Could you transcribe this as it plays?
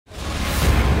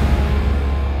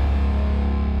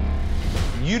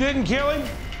you didn't kill him?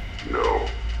 No.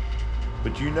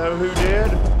 But you know who did?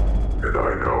 And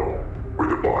I know where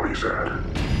the body's at.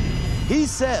 He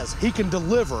says he can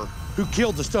deliver who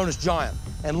killed the Stonish giant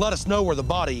and let us know where the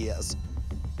body is.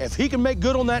 If he can make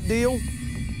good on that deal,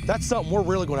 that's something we're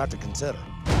really gonna have to consider.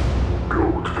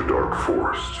 Go to the dark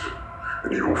forest,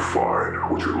 and you will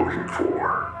find what you're looking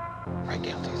for. Right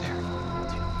down through there.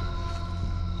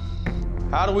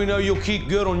 How do we know you'll keep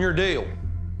good on your deal?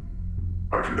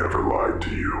 I've never lied to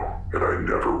you, and I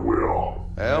never will.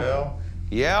 Well,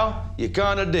 yeah, you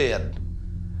kinda did.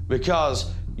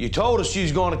 Because you told us you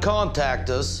was gonna contact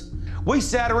us. We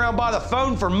sat around by the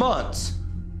phone for months.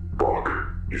 Buck,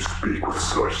 you speak with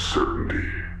such certainty.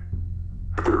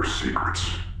 But there are secrets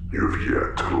you have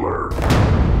yet to learn.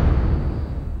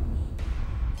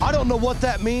 I don't know what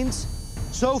that means.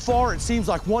 So far, it seems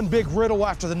like one big riddle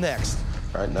after the next.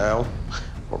 Right now,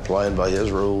 we're playing by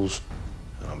his rules,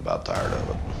 and I'm about tired of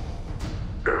it.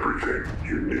 Everything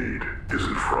you need is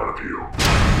in front of you.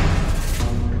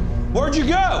 Where'd you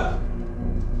go?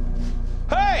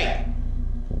 Hey!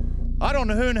 I don't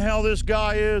know who in the hell this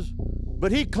guy is,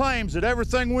 but he claims that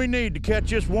everything we need to catch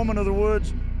this woman of the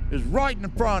woods is right in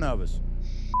front of us.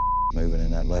 Moving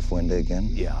in that left window again?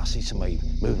 Yeah, I see somebody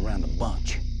moving around a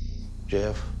bunch.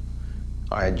 Jeff,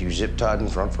 I had you zip-tied in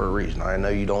front for a reason. I know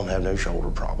you don't have no shoulder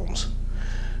problems.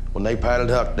 When they patted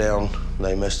Huck down,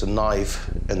 they missed a knife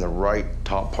in the right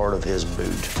top part of his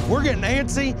boot. We're getting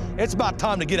antsy. It's about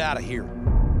time to get out of here.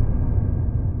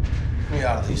 Get me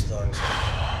out of these things.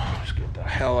 Just get the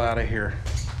hell out of here.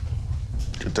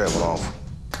 Get that one off.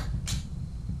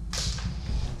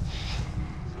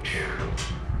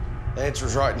 The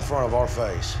answer's right in front of our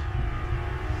face.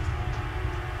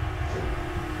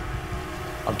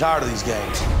 I'm tired of these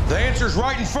games. The answer's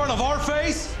right in front of our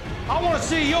face. I want to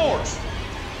see yours.